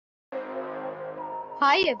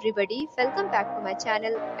Hi everybody, welcome back to my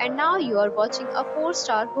channel and now you are watching a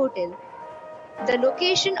 4-star hotel. The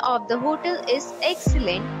location of the hotel is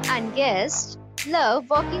excellent and guests love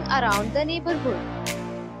walking around the neighborhood.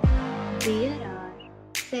 There are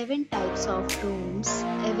 7 types of rooms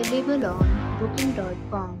available on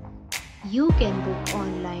booking.com. You can book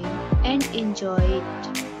online and enjoy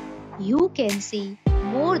it. You can see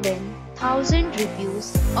more than 1000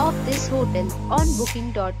 reviews of this hotel on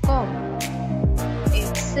booking.com.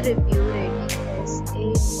 Its review rating is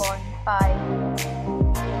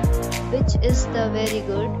 8.5, which is the very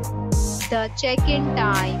good. The check-in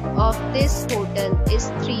time of this hotel is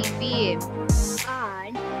 3 p.m.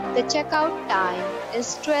 and the checkout time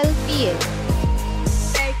is 12 p.m.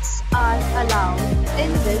 Pets are allowed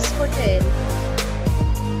in this hotel.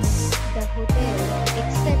 The hotel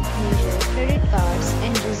accepts major credit cards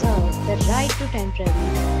and reserves the right to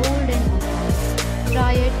temporarily hold an amount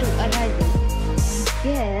prior to arrival.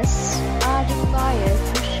 Guests are required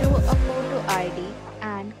to show a photo ID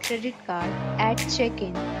and credit card at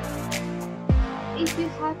check-in. If you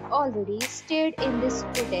have already stayed in this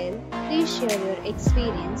hotel, please share your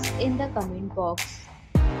experience in the comment box.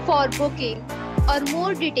 For booking or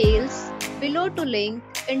more details, below to link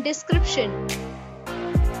in description.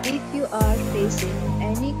 If you are facing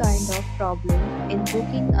any kind of problem in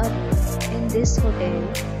booking a room in this hotel,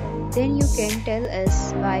 then you can tell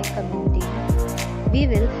us by commenting. We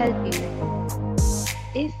will help you.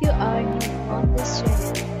 If you are new on this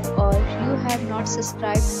channel or you have not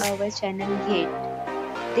subscribed our channel yet,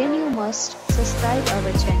 then you must subscribe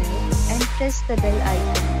our channel and press the bell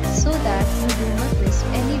icon so that you do not miss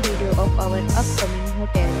any video of our upcoming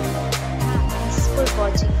hotel. Thanks for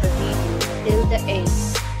watching the video till the end.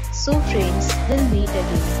 So friends, we'll meet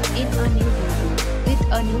again in a new video with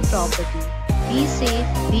a new property. Be safe,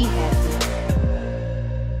 be happy.